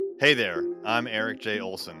Hey there, I'm Eric J.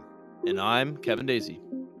 Olson. And I'm Kevin Daisy.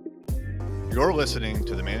 You're listening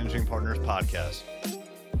to the Managing Partners Podcast,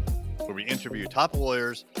 where we interview top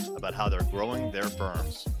lawyers about how they're growing their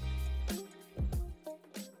firms.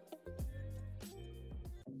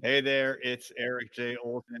 Hey there, it's Eric J.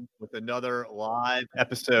 Olson with another live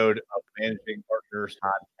episode of the Managing Partners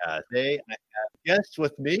Podcast. Today, I have guests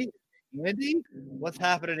with me. Andy, what's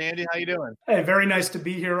happening, Andy? How you doing? Hey, very nice to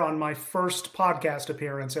be here on my first podcast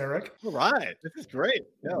appearance, Eric. All right. This is great.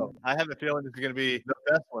 I have a feeling this is going to be the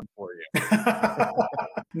best one for you.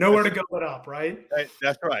 Nowhere to go but up, right?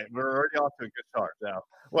 That's right. We're already off to a good start. So,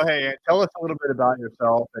 well, hey, tell us a little bit about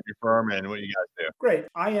yourself and your firm and what you guys do. Great.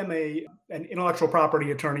 I am an intellectual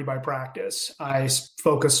property attorney by practice. I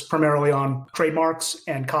focus primarily on trademarks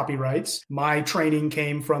and copyrights. My training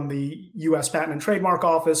came from the U.S. Patent and Trademark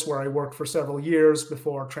Office, where I worked for several years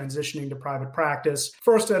before transitioning to private practice,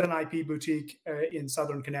 first at an IP boutique in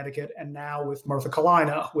Southern Connecticut, and now with Murtha,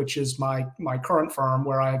 Cullina, which is my current firm,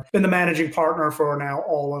 where I've been the managing partner for now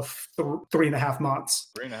all of 3.5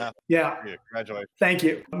 months. 3.5. Yeah. Congratulations. Thank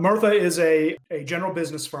you. Murtha is a general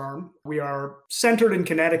business firm. We are centered in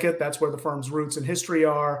Connecticut. That's where the firm's roots and history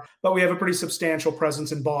are. But we have a pretty substantial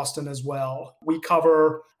presence in Boston as well. We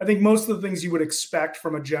cover, I think, most of the things you would expect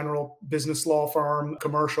from a general business law firm: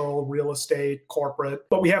 commercial, real estate, corporate.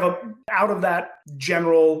 But we have out of that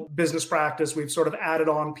general business practice, we've sort of added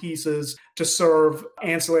on pieces to serve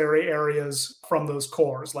ancillary areas from those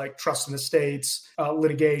cores, like trust and estates,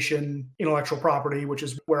 litigation, intellectual property, which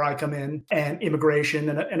is where I come in, and immigration,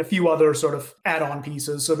 and a few other sort of add-on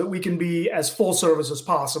pieces, so that we can be as full service as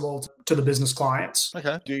possible to the business clients.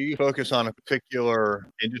 Okay. Do you focus on a particular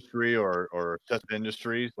industry or set of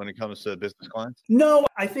industries when it comes to business clients? No,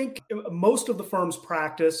 I think most of the firm's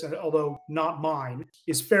practice, although not mine,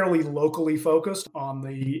 is fairly locally focused on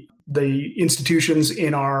the institutions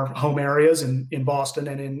in our home areas in Boston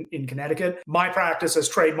and in Connecticut. My practice as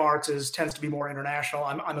trademarks tends to be more international.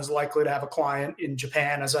 I'm as likely to have a client in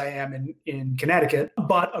Japan as I am in Connecticut.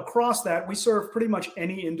 But across that, we serve pretty much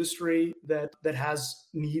any industry that has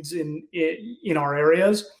needs in our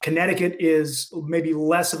areas. Connecticut is maybe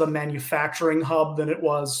less of a manufacturing hub than it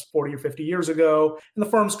was 40 or 50 years ago. And the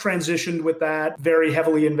firm's transitioned with that, very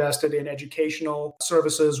heavily invested in educational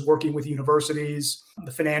services, working with universities,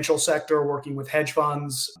 the financial sector, working with hedge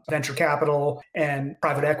funds, venture capital, and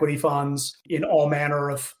private equity funds in all manner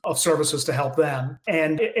of services to help them.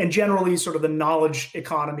 And generally sort of the knowledge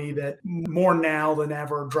economy that more now than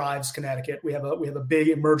ever drives Connecticut. We have a big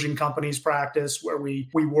emerging companies practice where we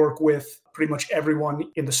work with pretty much everyone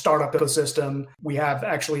in the startup ecosystem. We have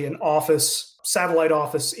actually an satellite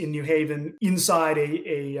office in New Haven inside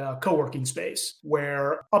a co-working space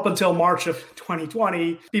where up until March of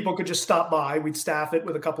 2020, people could just stop by. We'd staff it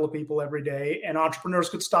with a couple of people every day, and entrepreneurs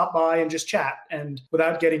could stop by and just chat, and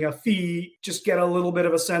without getting a fee, just get a little bit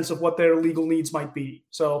of a sense of what their legal needs might be.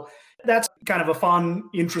 So that's kind of a fun,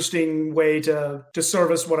 interesting way to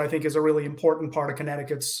service what I think is a really important part of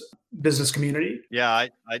Connecticut's business community. Yeah, I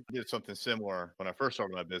did something similar when I first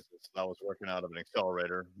started my business. I was working out of an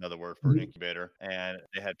accelerator, another word for an incubator, and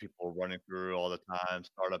they had people running through all the time,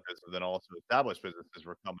 startup business, and then also established businesses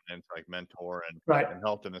were coming in to like mentor and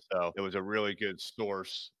help them. And so it was a really good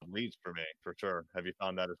source of leads for me, for sure. Have you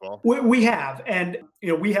found that as well? We have, and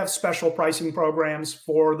we have special pricing programs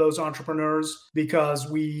for those entrepreneurs because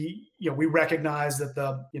we recognize that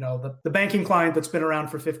the banking client that's been around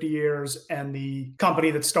for 50 years and the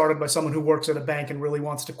company that's started by someone who works at a bank and really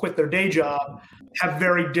wants to quit their day job have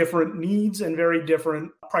very different needs and very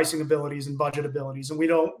different pricing abilities and budget abilities. And we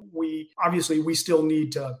still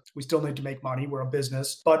need to make money. We're a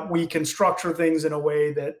business, but we can structure things in a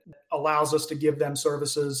way that allows us to give them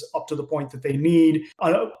services up to the point that they need,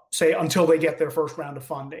 say until they get their first round of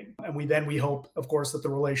funding. And we hope, of course, that the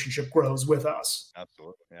relationship grows with us.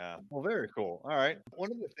 Absolutely. Yeah. Well, very cool. All right.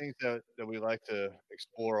 One of the things that we like to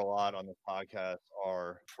explore a lot on the podcast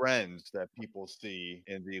are trends that people see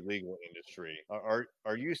in the legal industry.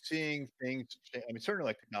 Are you seeing things? I mean, certainly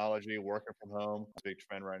like technology, working from home, a big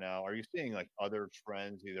trend right now. Are you seeing like other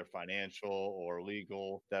trends, either financial or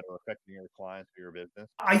legal, that are affecting your clients or your business?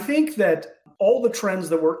 I think that all the trends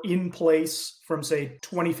that were in place from, say,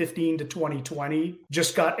 2015 to 2020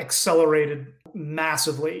 just got accelerated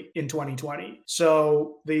massively in 2020.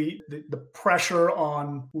 So the pressure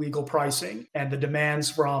on legal pricing and the demands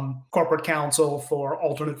from corporate counsel for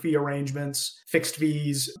alternate fee arrangements, fixed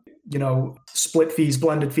fees, split fees,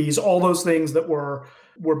 blended fees, all those things that were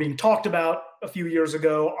being talked about a few years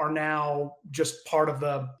ago are now just part of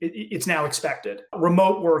it's now expected.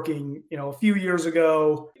 Remote working, a few years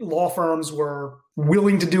ago, law firms were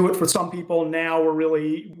willing to do it for some people. Now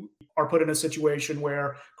are put in a situation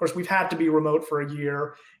where, of course, we've had to be remote for a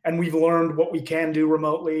year, and we've learned what we can do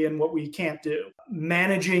remotely and what we can't do.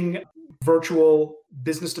 Managing virtual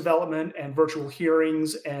business development and virtual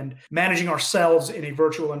hearings and managing ourselves in a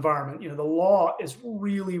virtual environment. The law is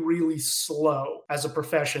really, really slow as a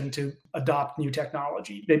profession to adopt new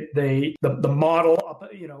technology. The model,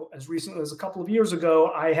 as recently as a couple of years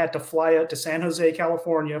ago, I had to fly out to San Jose,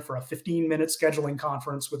 California for a 15-minute scheduling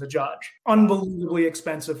conference with a judge. Unbelievably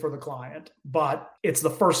expensive for the client, but it's the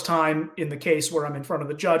first time in the case where I'm in front of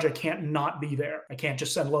the judge. I can't not be there. I can't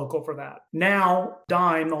just send local for that. Now,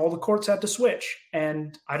 all the courts had to switch,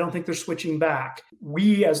 and I don't think they're switching back.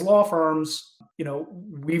 We as law firms,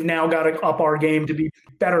 we've now got to up our game to be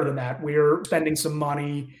better than that. We're spending some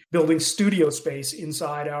money building studio space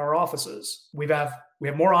inside our offices. We have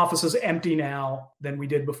more offices empty now than we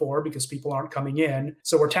did before because people aren't coming in.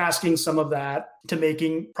 So we're tasking some of that to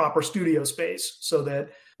making proper studio space so that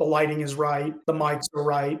the lighting is right, the mics are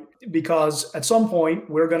right, because at some point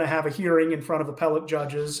we're going to have a hearing in front of appellate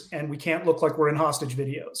judges and we can't look like we're in hostage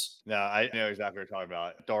videos. No, I know exactly what you're talking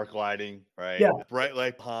about. Dark lighting, right? Yeah. Bright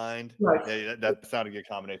light behind. Right. Yeah, that's not a good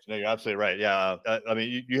combination. No, you're absolutely right. Yeah.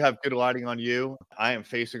 You have good lighting on you. I am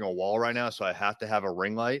facing a wall right now, so I have to have a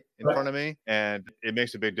ring light in front of me, and it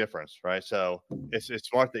makes a big difference, right? So it's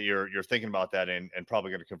smart that you're thinking about that and probably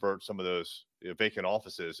going to convert some of those vacant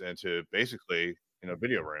offices into basically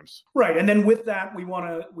video rooms. Right. And then with that, we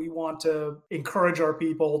want to encourage our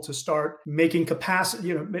people to start making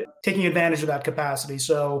capacity, taking advantage of that capacity.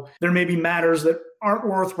 So there may be matters that aren't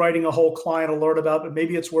worth writing a whole client alert about, but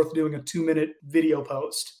maybe it's worth doing a 2-minute video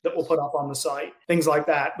post that we'll put up on the site, things like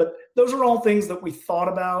that. But those are all things that we thought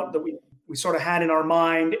about, that we sort of had in our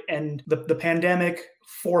mind, and the pandemic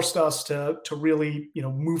forced us to really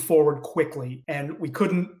move forward quickly, and we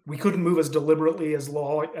couldn't move as deliberately as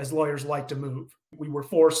lawyers like to move. We were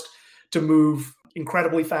forced to move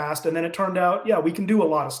incredibly fast, and then it turned out, we can do a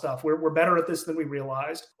lot of stuff. We're better at this than we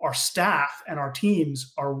realized. Our staff and our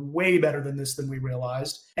teams are way better than this than we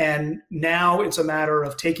realized, and now it's a matter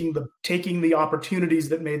of taking the opportunities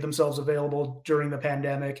that made themselves available during the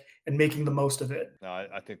pandemic and making the most of it. No,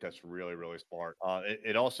 I think that's really, really smart.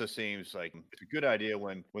 It also seems like it's a good idea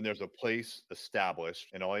when there's a place established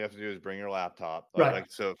and all you have to do is bring your laptop. Right.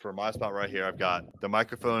 Like, so for my spot right here, I've got the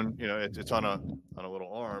microphone, it's on a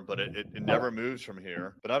little arm, but it never moves from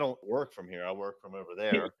here. But I don't work from here. I work from over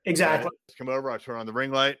there. Exactly. I come over, I turn on the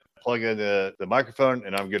ring light, plug in the microphone,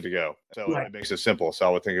 and I'm good to go. So It makes it simple. So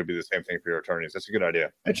I would think it'd be the same thing for your attorneys. That's a good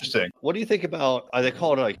idea. Interesting. What do you think about, they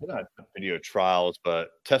call it not video trials, but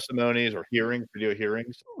testimonies or video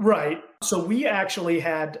hearings? Right. So we actually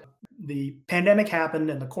had, the pandemic happened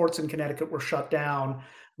and the courts in Connecticut were shut down.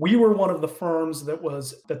 We were one of the firms that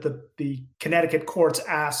the Connecticut courts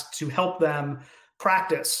asked to help them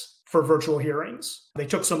practice for virtual hearings. They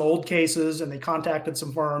took some old cases and they contacted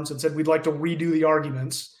some firms and said, we'd like to redo the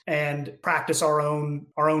arguments and practice our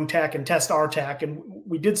own tech and test our tech. And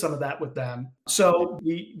we did some of that with them. So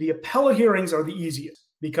the appellate hearings are the easiest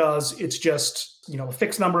because it's just, a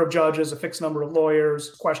fixed number of judges, a fixed number of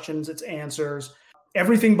lawyers, questions, it's answers.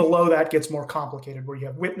 Everything below that gets more complicated, where you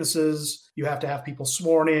have witnesses, you have to have people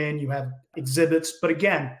sworn in, you have exhibits. But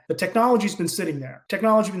again, the technology's been sitting there.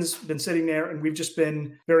 Technology's been sitting there, and we've just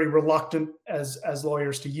been very reluctant as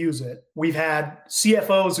lawyers to use it. We've had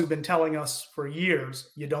CFOs who've been telling us for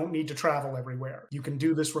years, you don't need to travel everywhere. You can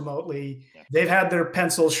do this remotely. They've had their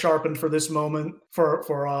pencils sharpened for this moment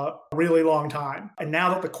for a really long time. And now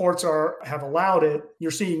that the courts have allowed it,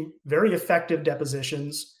 you're seeing very effective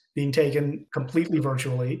depositions being taken completely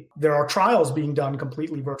virtually. There are trials being done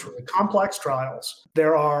completely virtually, complex trials.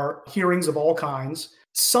 There are hearings of all kinds.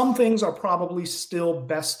 Some things are probably still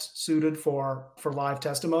best suited for live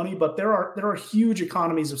testimony, but there are huge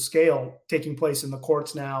economies of scale taking place in the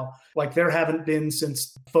courts now, like there haven't been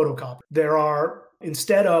since photocopy. There are,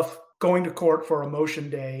 instead of going to court for a motion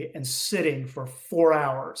day and sitting for 4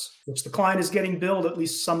 hours, which the client is getting billed at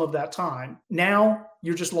least some of that time. Now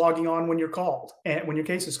you're just logging on when you're called and when your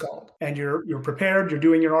case is called, and you're prepared, you're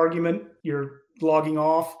doing your argument, you're logging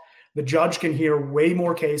off. The judge can hear way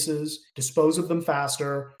more cases, dispose of them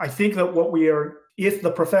faster. I think that if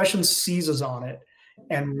the profession seizes on it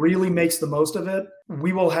and really makes the most of it,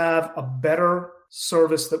 we will have a better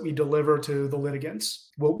service that we deliver to the litigants.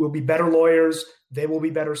 We'll be better lawyers, they will be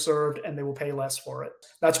better served and they will pay less for it.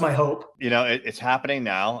 That's my hope. It's happening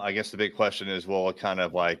now. I guess the big question is, will it kind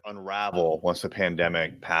of like unravel once the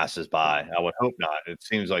pandemic passes by? I would hope not. It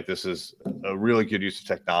seems like this is a really good use of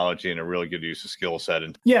technology and a really good use of skill set.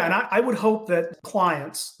 And I would hope that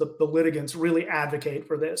clients, the litigants, really advocate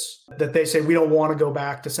for this, that they say, we don't want to go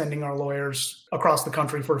back to sending our lawyers across the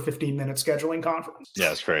country for a 15-minute scheduling conference.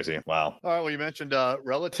 Yeah, it's crazy. Wow. All right. Well, you mentioned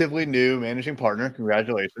relatively new managing partner.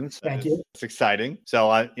 Congratulations. Thank you. It's exciting.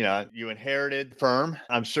 So, you inherited the firm.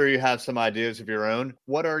 I'm sure you have some ideas of your own.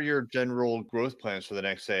 What are your general growth plans for the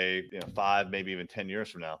next, say, 5, maybe even 10 years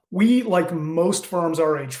from now? We, like most firms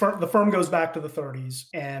our age, the firm goes back to the 30s.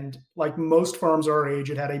 And like most firms our age,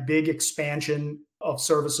 it had a big expansion of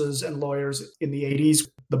services and lawyers in the 80s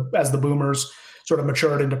as the boomers sort of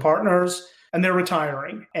matured into partners. And they're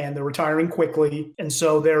retiring quickly. And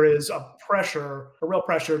so there is a real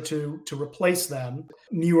pressure to replace them,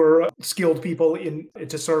 newer skilled people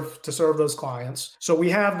to serve those clients. So we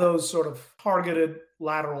have those sort of targeted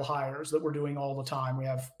lateral hires that we're doing all the time. We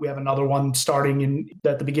have another one starting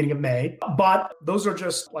at the beginning of May, but those are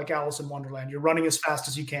just like Alice in Wonderland. You're running as fast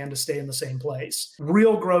as you can to stay in the same place.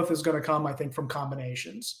 Real growth is going to come, I think, from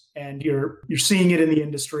combinations. And you're seeing it in the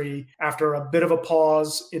industry after a bit of a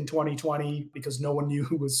pause in 2020 because no one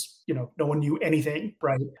knew anything,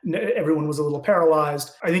 right? Everyone was a little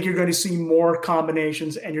paralyzed. I think you're going to see more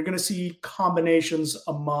combinations, and you're going to see combinations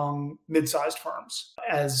among mid-sized firms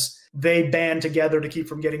as they band together to keep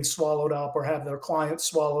from getting swallowed up or have their clients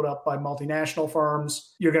swallowed up by multinational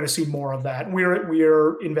firms. You're going to see more of that.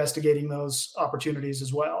 We're investigating those opportunities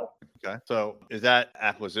as well. Okay. So is that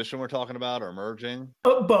acquisition we're talking about or merging?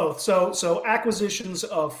 Both. So acquisitions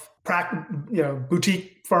of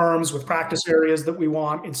boutique firms with practice areas that we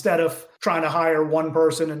want, instead of trying to hire one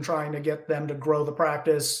person and trying to get them to grow the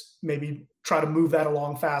practice, maybe try to move that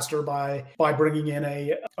along faster by bringing in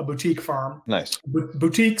a boutique firm. Nice.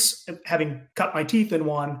 Boutiques, having cut my teeth in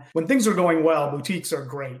one, when things are going well, boutiques are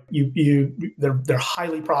great. They're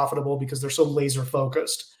highly profitable because they're so laser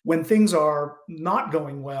focused. When things are not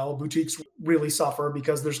going well, boutiques really suffer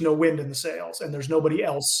because there's no wind in the sails and there's nobody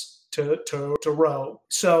else to row.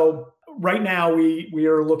 So right now we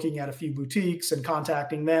are looking at a few boutiques and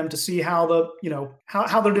contacting them to see how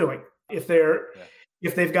they're doing.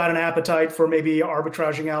 If they've got an appetite for maybe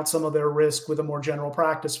arbitraging out some of their risk with a more general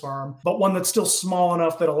practice firm, but one that's still small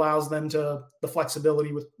enough that allows them the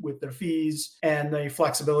flexibility with their fees and the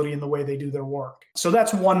flexibility in the way they do their work. So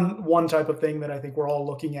that's one type of thing that I think we're all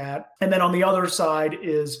looking at. And then on the other side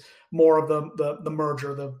is more of the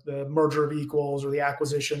merger, the merger of equals, or the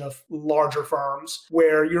acquisition of larger firms,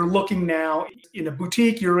 where you're looking now in a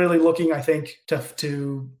boutique, you're really looking, I think,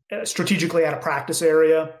 to strategically at a practice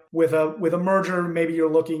area. With a merger, maybe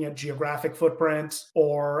you're looking at geographic footprint,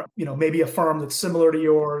 or maybe a firm that's similar to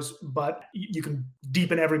yours, but you can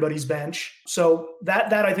deepen everybody's bench. So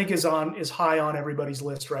that I think is high on everybody's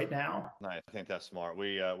list right now. Nice. I think that's smart.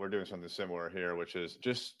 We're doing something similar here, which is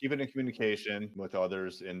just keeping in communication with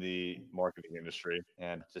others in the marketing industry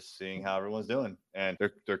and just seeing how everyone's doing. And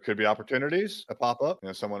there could be opportunities that pop up.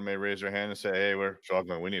 Someone may raise their hand and say, "Hey, we're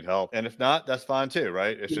struggling. We need help." And if not, that's fine too,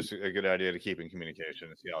 right? It's just a good idea to keep in communication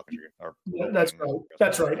and see how things are. That's right.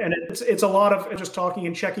 That's right. And it's a lot of just talking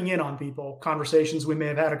and checking in on people, conversations we may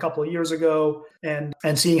have had a couple of years ago, and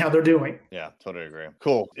seeing how they're doing. Yeah, totally agree.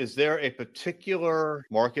 Cool. Is there a particular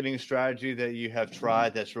marketing strategy that you have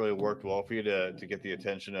tried that's really worked well for you to get the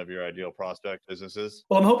attention of your ideal prospect businesses?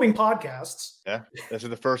 Well, I'm hoping podcasts. Yeah, this is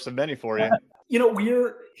the first of many for you.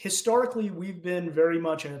 We've been very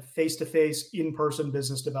much in a face-to-face, in-person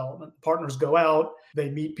business development. Partners go out, they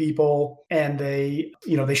meet people, and they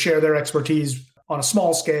share their expertise on a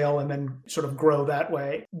small scale and then sort of grow that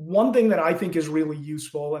way. One thing that I think is really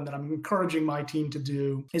useful and that I'm encouraging my team to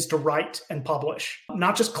do is to write and publish,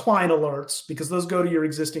 not just client alerts, because those go to your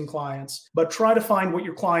existing clients, but try to find what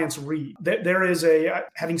your clients read.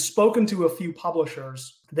 Having spoken to a few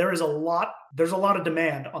publishers, there's a lot of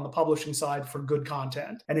demand on the publishing side for good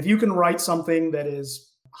content. And if you can write something that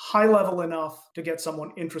is high level enough to get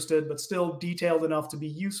someone interested, but still detailed enough to be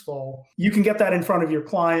useful, you can get that in front of your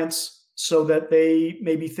clients so that they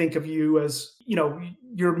maybe think of you as,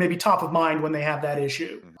 you're maybe top of mind when they have that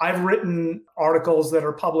issue. I've written articles that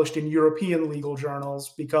are published in European legal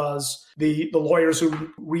journals because the lawyers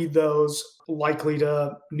who read those likely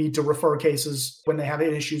to need to refer cases when they have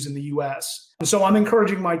issues in the US. And so I'm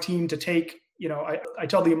encouraging my team to take, I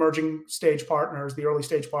tell the emerging stage partners, the early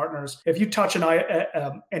stage partners, if you touch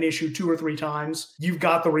an issue 2 or 3 times, you've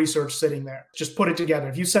got the research sitting there. Just put it together.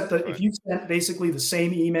 If you sent basically the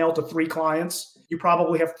same email to 3 clients, you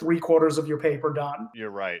probably have 3/4 of your paper done.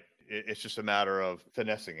 You're right. it's just a matter of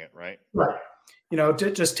finessing it, right? Right.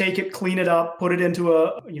 Just take it, clean it up, put it into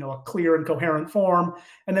a clear and coherent form,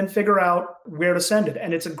 and then figure out where to send it.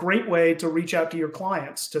 And it's a great way to reach out to your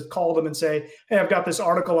clients, to call them and say, hey, I've got this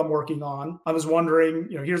article I'm working on. I was wondering,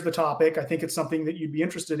 here's the topic. I think it's something that you'd be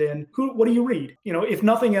interested in. What do you read? If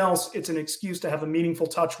nothing else, it's an excuse to have a meaningful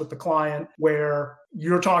touch with the client where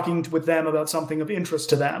you're talking with them about something of interest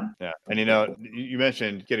to them. Yeah. And you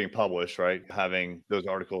mentioned getting published, right? Having those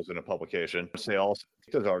articles in a publication. Say also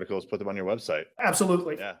take those articles, put them on your website.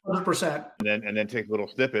 Absolutely. Yeah. 100%. And then take little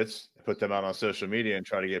snippets, put them out on social media and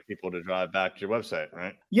try to get people to drive back to your website,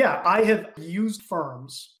 right? Yeah, I have used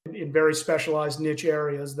firms in very specialized niche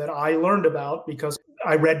areas that I learned about because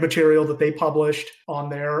I read material that they published on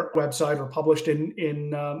their website or published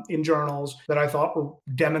in journals that I thought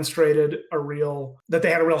demonstrated that they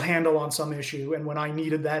had a real handle on some issue. And when I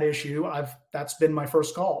needed that issue, that's been my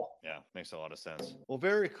first call. Yeah, makes a lot of sense. Well,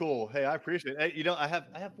 very cool. Hey, I appreciate it. Hey, I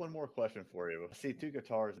have one more question for you. I see 2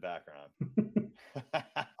 guitars in the background.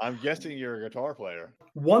 I'm guessing you're a guitar player.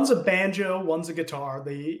 One's a banjo, one's a guitar.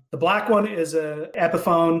 The black one is a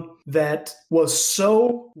Epiphone that was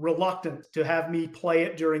so reluctant to have me play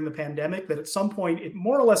it during the pandemic that at some point it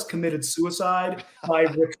more or less committed suicide by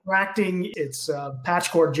retracting its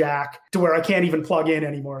patch cord jack to where I can't even plug in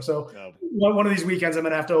anymore. So one of these weekends I'm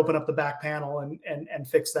going to have to open up the back panel and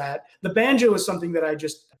fix that. The banjo is something that I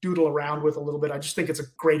just doodle around with a little bit. I just think it's a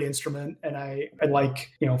great instrument, and I like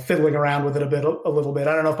fiddling around with it a little bit.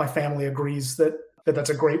 I don't know if my family agrees that that's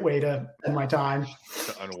a great way to end my time.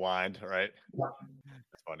 To unwind, right? Yeah.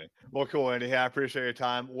 That's funny. Well, cool, Andy. Hey, I appreciate your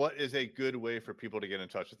time. What is a good way for people to get in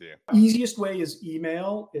touch with you? Easiest way is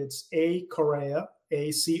email. It's Corea,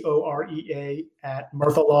 ACOREA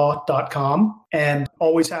 @murthalaw.com. And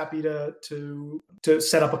always happy to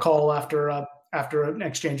set up a call after an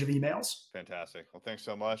exchange of emails. Fantastic. Well, thanks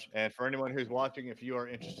so much. And for anyone who's watching, if you are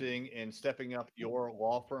interested in stepping up your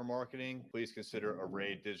law firm marketing, please consider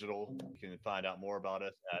Array Digital. You can find out more about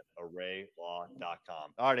us at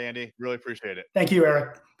arraylaw.com. All right, Andy, really appreciate it. Thank you,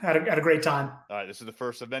 Eric. Had a great time. All right, this is the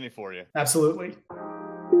first of many for you. Absolutely.